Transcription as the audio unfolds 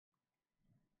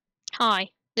Hi,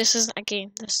 this is a game.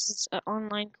 This is an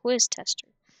online quiz tester.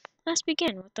 Let's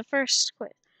begin with the first quiz.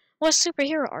 What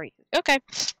superhero are you? Okay.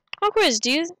 What quiz?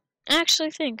 Do you actually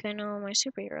think I know my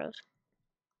superheroes?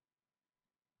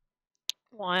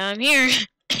 Why I'm here.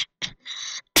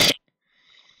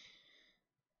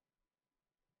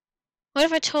 What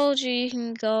if I told you you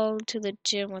can go to the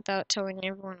gym without telling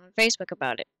everyone on Facebook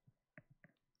about it?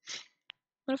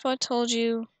 What if I told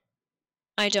you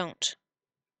I don't?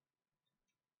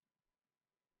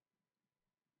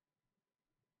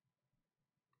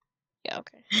 Yeah,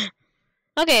 okay.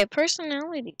 Okay,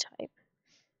 personality type.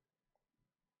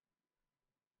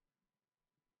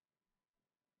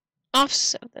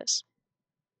 Opposite of this.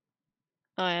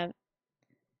 I have.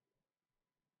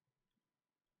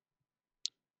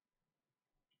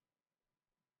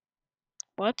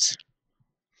 What?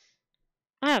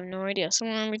 I have no idea.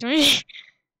 Someone in between.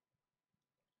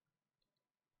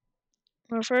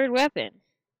 Preferred weapon.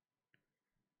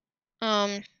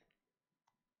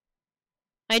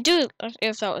 I do,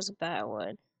 if that was a bad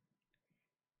word.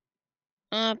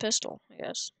 Pistol, I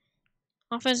guess.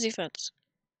 Offense, defense.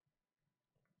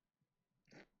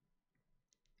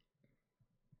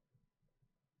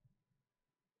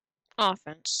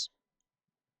 Offense.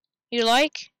 You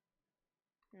like?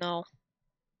 No.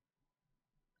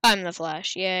 I'm the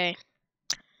Flash, yay.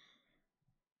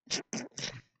 Man,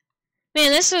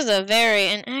 this is a very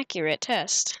inaccurate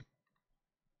test.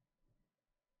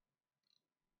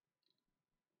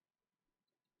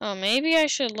 Oh, maybe I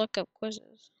should look up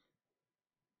quizzes.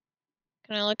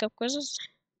 Can I look up quizzes?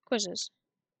 Quizzes.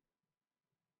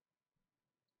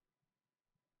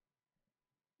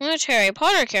 Which Harry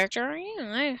Potter character are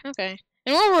you? Okay.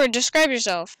 In one word, describe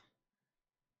yourself.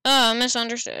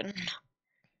 Misunderstood.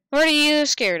 What are you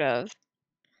scared of?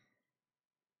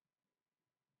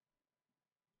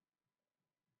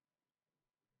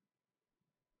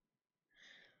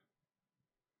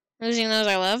 Losing those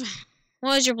I love.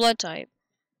 What is your blood type?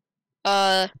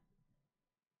 I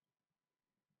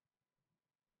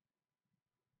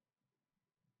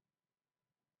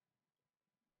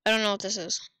don't know what this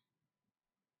is.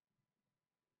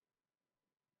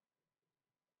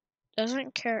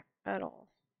 Doesn't care at all.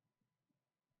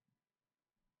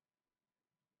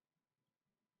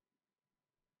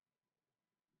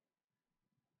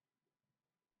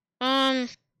 Um,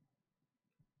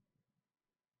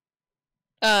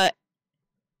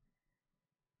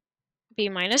 B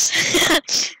minus.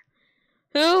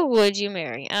 Who would you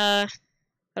marry? I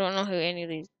don't know who any of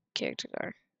these characters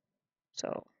are.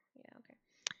 So, yeah, okay.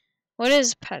 What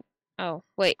is pet? Oh,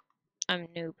 wait. I'm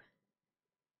noob.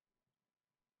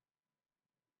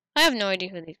 I have no idea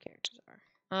who these characters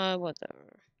are.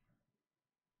 Whatever.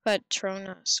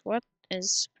 Patronus. What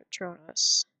is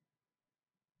Patronus?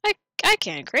 I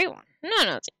can't create one. None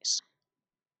of these.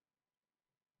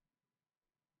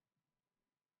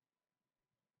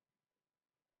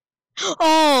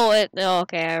 Oh,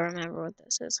 okay, I remember what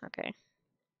this is. Okay.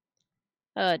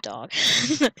 Dog.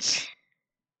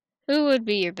 Who would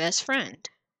be your best friend?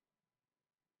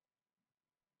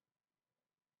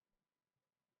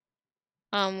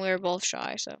 We're both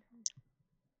shy, so.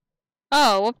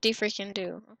 Oh, whoop-de freaking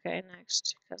do. Okay,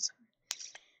 next.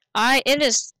 It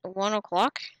is 1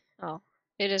 o'clock. Oh,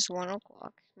 it is 1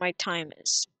 o'clock. My time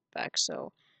is back,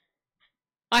 so.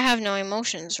 I have no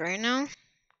emotions right now.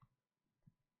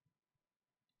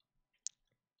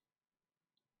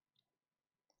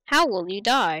 How will you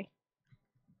die?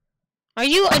 Are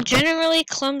you a generally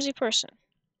clumsy person?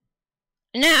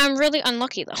 Nah, I'm really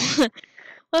unlucky, though.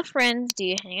 What friends do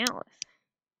you hang out with?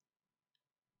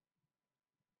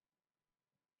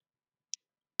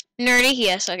 Nerdy?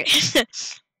 Yes, okay.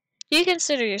 Do you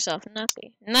consider yourself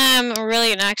nutty? Nah, I'm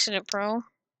really an accident pro.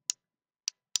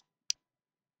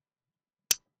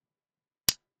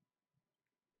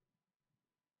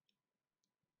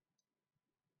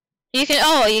 You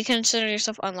consider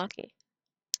yourself unlucky.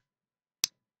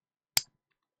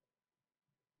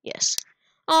 Yes.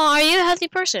 Oh, are you a healthy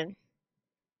person?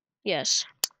 Yes.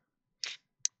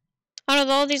 Out of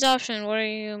all these options, what are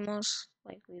you most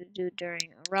likely to do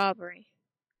during a robbery?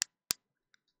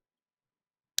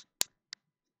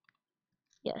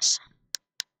 Yes.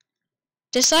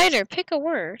 Decider, pick a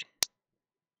word.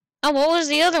 Oh, what was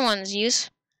the other ones?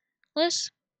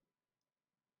 Useless?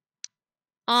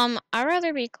 I'd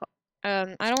rather be,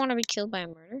 I don't want to be killed by a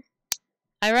murder.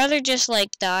 I'd rather just,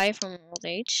 like, die from old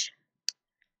age.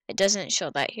 It doesn't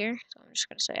show that here, so I'm just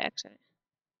gonna say accident.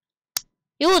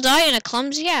 You will die in a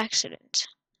clumsy accident.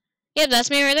 Yep, that's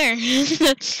me right there.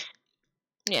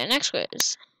 Yeah, next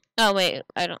quiz. Oh, wait,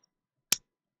 I don't.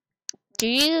 Do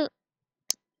you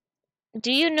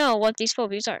know what these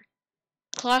phobias are?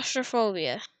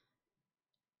 Claustrophobia.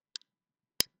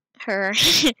 Her.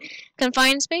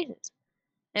 Confined spaces.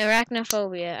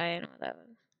 Arachnophobia. I know what that was.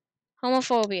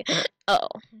 Homophobia. Oh.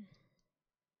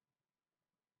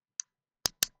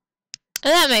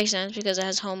 That makes sense because it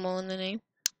has homo in the name.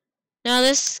 Now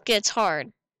this gets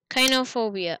hard.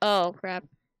 Kynophobia. Oh, crap.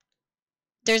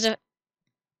 There's a...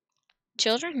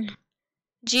 Children?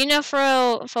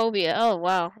 Genophrophobia. Oh,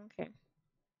 wow. Okay.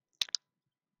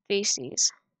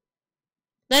 Feces.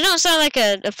 That don't sound like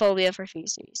a phobia for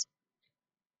feces.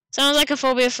 Sounds like a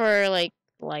phobia for, like,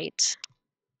 light.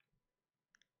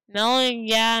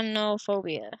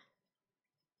 Melanophobia.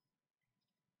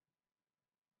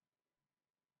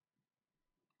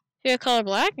 Fear of color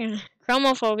black?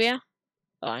 Chromophobia.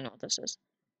 Oh, I know what this is.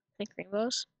 I think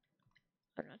rainbows?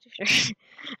 I'm not too sure.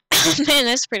 Man,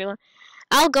 that's pretty long.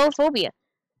 Algophobia.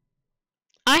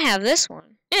 I have this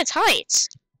one. It's heights.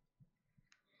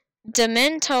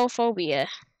 Dementophobia.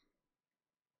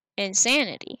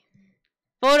 Insanity.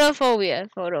 Photophobia.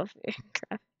 Photophobia.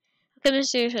 Crap.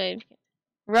 Chemistry.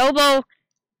 Robo.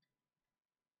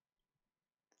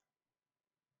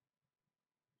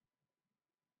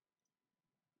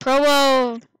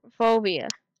 Probophobia.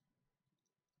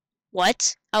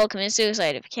 What? I will commit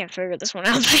suicide if I can't figure this one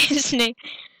out by his name.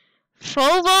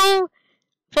 Phobophobia.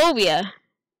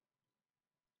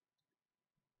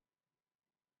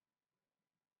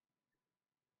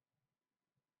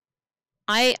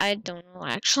 I don't know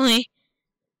actually.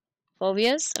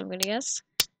 Phobias, I'm gonna guess.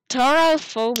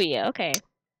 Taurophobia, okay.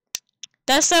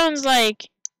 That sounds like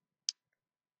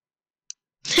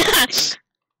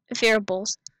fear of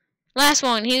bulls. Last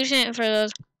one, huge hint for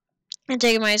those I'm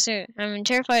taking my suit. I'm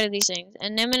terrified of these things.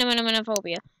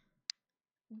 Anemone.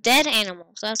 Dead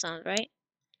animals, that sounds right.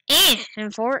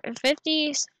 And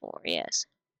 54, yes.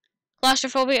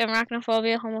 Claustrophobia,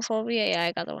 arachnophobia, homophobia, yeah,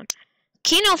 I got that one.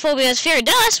 Kenophobia is fear of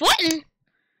dust, what?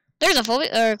 There's a phobia,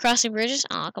 or crossing bridges,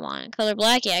 oh, come on. Color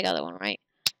black, yeah, I got that one right.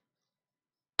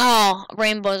 Oh,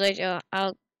 rainbows,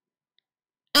 oh.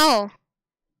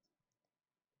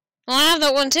 Well, I have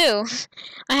that one too.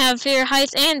 I have fear,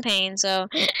 heights, and pain, so.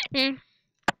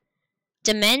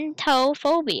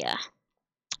 Dementophobia.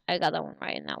 I got that one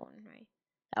right and that one right.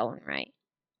 That one right.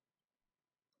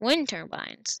 Wind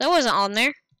turbines. That wasn't on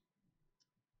there.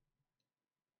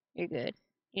 You're good.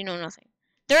 You know nothing.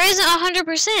 There isn't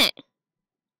 100%.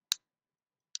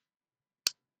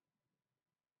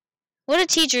 What do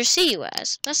teachers see you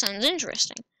as? That sounds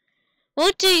interesting.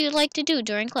 What do you like to do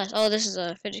during class? Oh, this is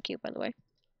a fidget cube, by the way.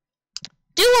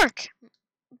 Do work!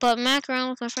 But mac around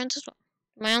with my friends as well.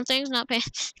 My own things, not pay.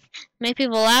 Make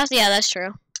people laugh? Yeah, that's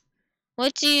true.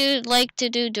 What do you like to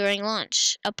do during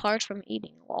lunch? Apart from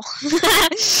eating? Well,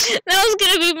 that was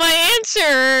gonna be my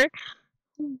answer!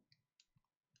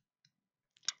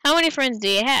 How many friends do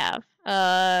you have?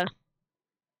 A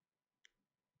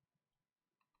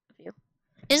few.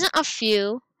 Isn't a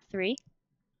few 3?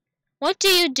 What do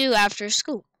you do after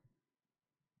school?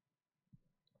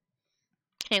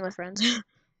 Hang with friends.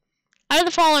 Out of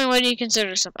the following, what do you consider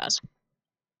yourself as?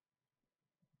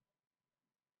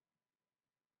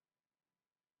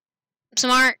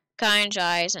 Smart, kind,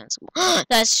 shy, sensible.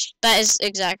 That is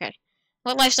exactly.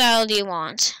 What lifestyle do you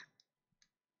want?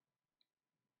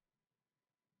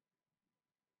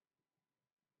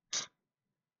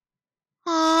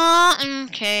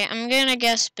 Okay, I'm gonna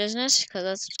guess business because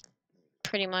that's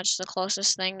pretty much the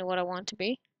closest thing to what I want to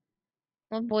be.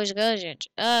 What boys go to?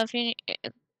 If you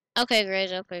okay,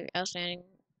 grades, okay, outstanding.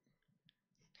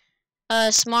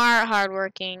 Smart,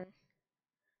 hardworking,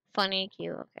 funny,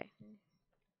 cute. Okay.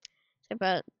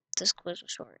 But this quiz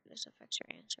was short. This affects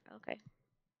your answer. Okay.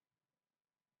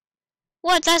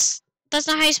 What? That's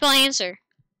not how you spell answer.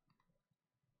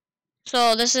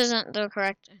 So this isn't the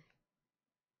correct.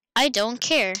 I don't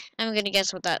care. I'm gonna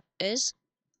guess what that is.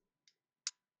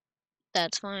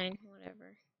 That's fine.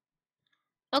 Whatever.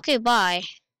 Okay, bye.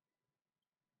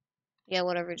 Yeah,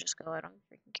 whatever. Just go. I don't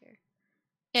freaking care.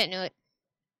 Yeah, knew it.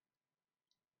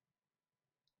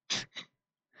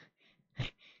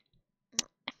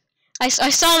 I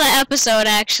saw that episode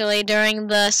actually during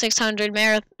the 600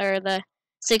 marathon or the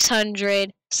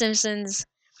 600 Simpsons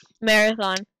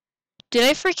marathon. Did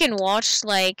I freaking watch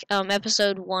like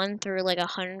episode 1 through like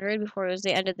 100 before it was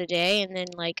the end of the day, and then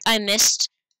like I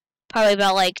missed probably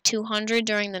about like 200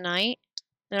 during the night.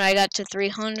 Then I got to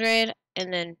 300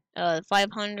 and then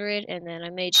 500, and then I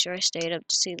made sure I stayed up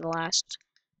to see the last,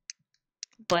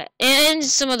 but and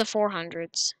some of the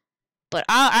 400s. But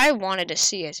I wanted to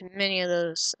see as many of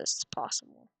those as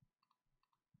possible.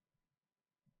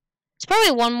 It's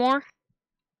probably one more.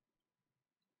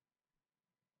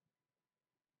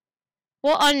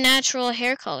 What unnatural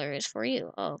hair color is for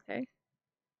you? Oh, okay.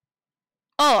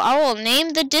 Oh, I will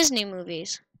name the Disney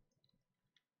movies.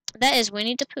 That is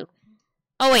Winnie the Pooh.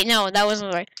 Oh, wait, no, that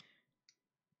wasn't right.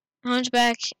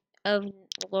 Hunchback of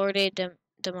Lorde de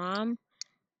Mom.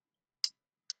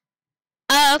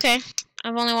 Okay.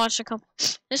 I've only watched a couple.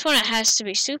 This one, it has to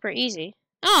be super easy.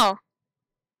 Oh,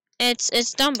 it's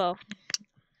Dumbo.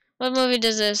 What movie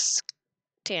does this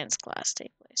dance class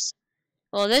take place?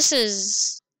 Well, this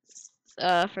is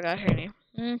I forgot her name.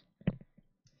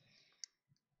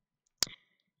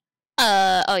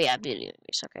 Oh yeah, Beauty and the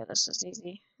Beast. Okay, this is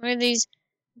easy. Where are these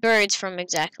birds from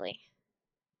exactly?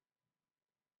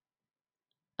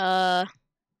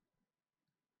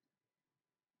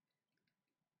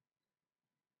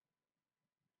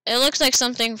 It looks like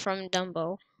something from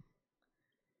Dumbo.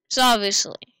 So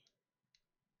obviously.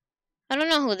 I don't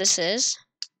know who this is.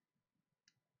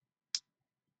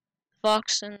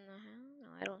 Fox and the Hound? No,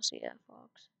 I don't see that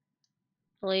fox.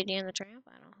 The Lady and the Tramp?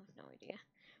 I don't have no idea.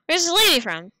 Where's the lady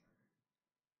from?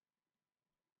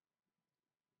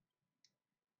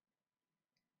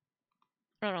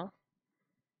 I don't know.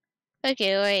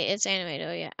 Okay, wait, it's animated.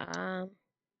 Oh yeah.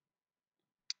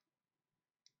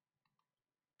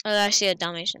 Oh, I see a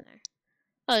Dalmatian there.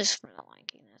 Oh, this is from the Lion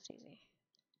King. That's easy.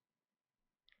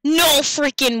 No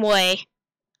freaking way!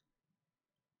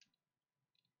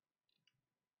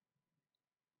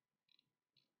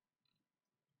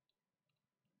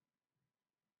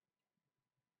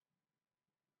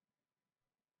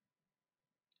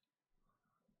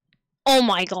 Oh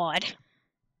my god.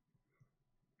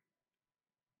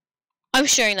 I'm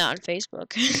sharing that on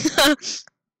Facebook.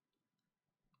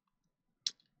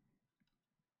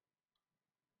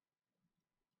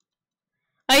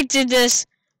 I did this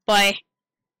by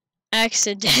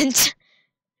accident.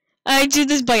 I did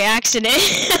this by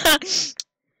accident.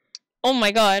 Oh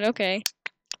my god, okay.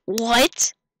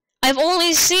 What? I've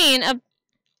only seen a...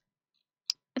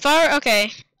 If I were...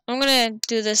 Okay. I'm gonna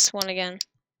do this one again.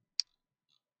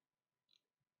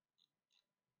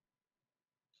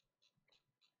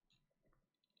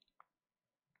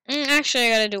 Actually,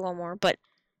 I gotta do one more, but...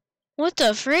 What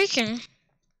the freaking...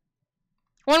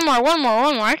 One more.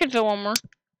 I can fit one more.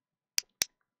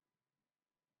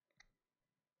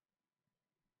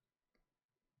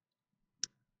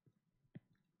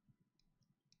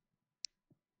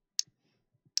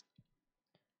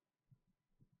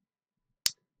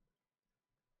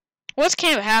 What's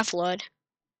Camp Half-Blood?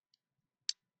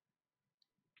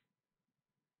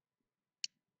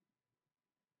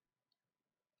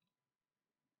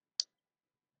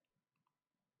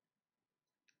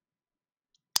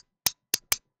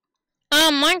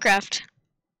 Minecraft.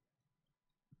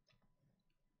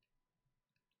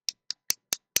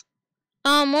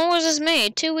 When was this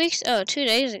made? 2 weeks? Oh, 2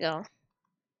 days ago.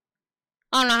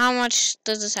 I don't know, how much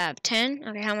does this have? 10?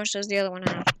 Okay, how much does the other one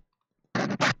have?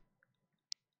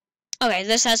 Okay,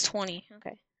 this has 20.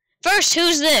 Okay. First,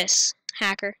 who's this?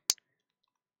 Hacker.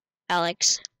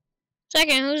 Alex.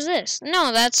 Second, who's this?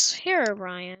 No, that's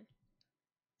Herobrine.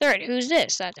 Third, who's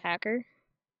this? That's Hacker.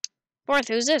 Fourth,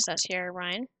 who's this? That's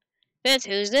Herobrine. Fifth,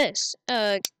 who's this?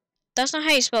 That's not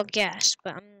how you spell gas,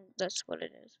 but that's what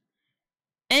it is.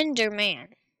 Enderman.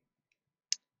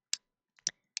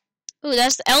 Ooh,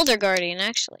 that's the Elder Guardian,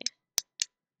 actually.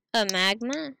 A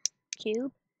magma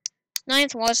cube.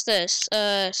 Ninth, what's this?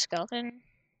 Skeleton.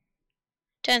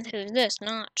 10th, who's this?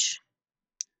 Notch.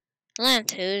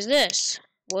 11th, who's this?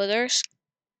 Withers.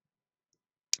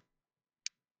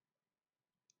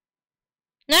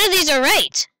 None of these are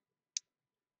right!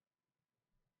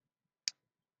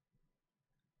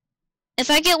 If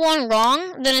I get one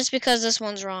wrong, then it's because this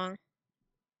one's wrong.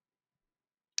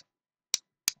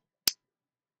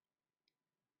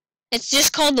 It's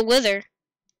just called the Wither.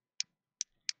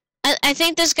 I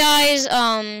think this guy's,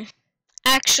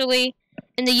 actually,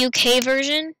 in the UK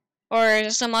version, or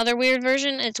some other weird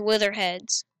version, it's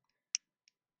Witherheads.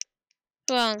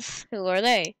 Well, who are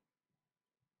they?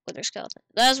 Wither Skeleton.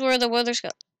 That's where the Wither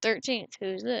Skeleton. 13th,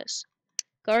 who's this?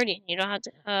 Guardian, you don't have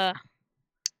to,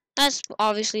 that's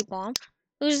obviously Bomb.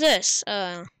 Who's this?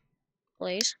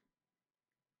 Blaze.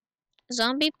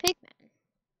 Zombie Pigman.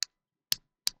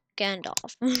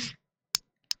 Gandalf.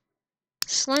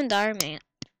 Slender Man.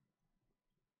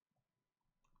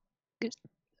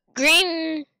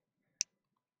 Green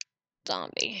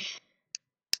Zombie.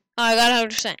 Oh, I got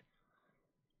 100%.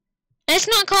 It's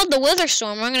not called the Wither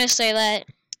Storm, I'm gonna say that.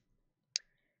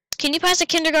 Can you pass a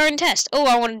kindergarten test? Oh,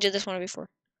 I want to do this one before.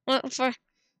 What for?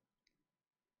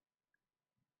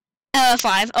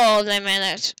 5. Oh, man,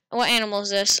 that's... What animal is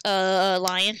this?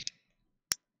 Lion.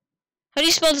 How do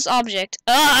you spell this object?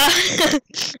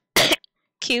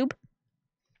 Cube.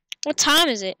 What time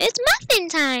is it? It's muffin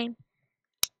time.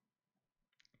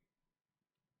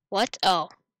 What? Oh,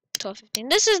 12:15.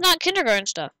 This is not kindergarten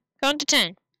stuff. Count to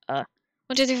 10. 1,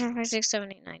 2, 3, 4, 5, 6,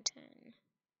 7, 8, 9, 10.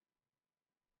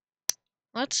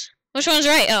 What? Which one's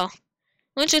right? Oh.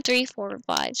 1, 2, 3, 4,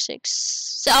 5,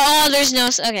 6. Oh, there's no.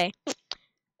 Okay.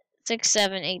 6,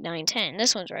 7, 8, 9, 10.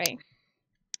 This one's right.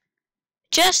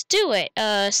 Just do it.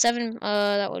 7.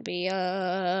 That would be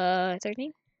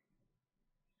 13.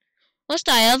 What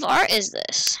style of art is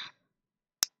this?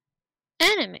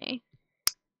 Anime.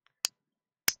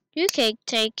 You can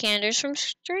take candles from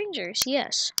strangers.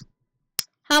 Yes.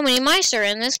 How many mice are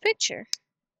in this picture?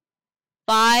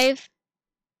 5,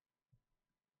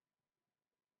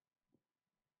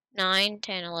 9,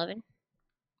 10, 11.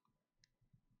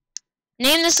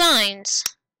 Name the signs.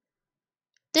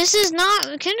 This is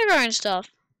not kindergarten stuff.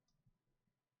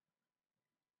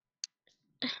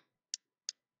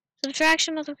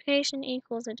 Subtraction, multiplication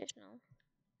equals additional.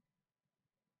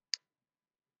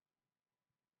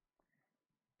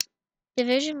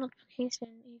 Division, multiplication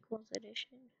equals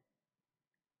addition.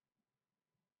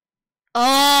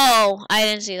 Oh, I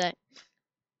didn't see that.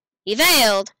 He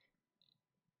failed.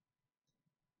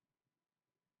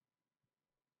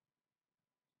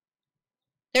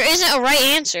 There isn't a right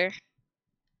answer.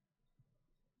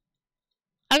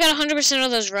 I got 100%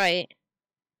 of those right.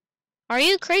 Are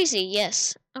you crazy?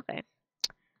 Yes. Okay.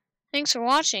 Thanks for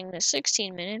watching this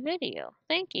 16-minute video.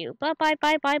 Thank you. Bye bye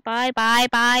bye bye bye bye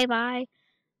bye bye.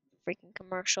 Freaking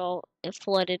commercial. It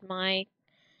flooded my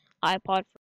iPod.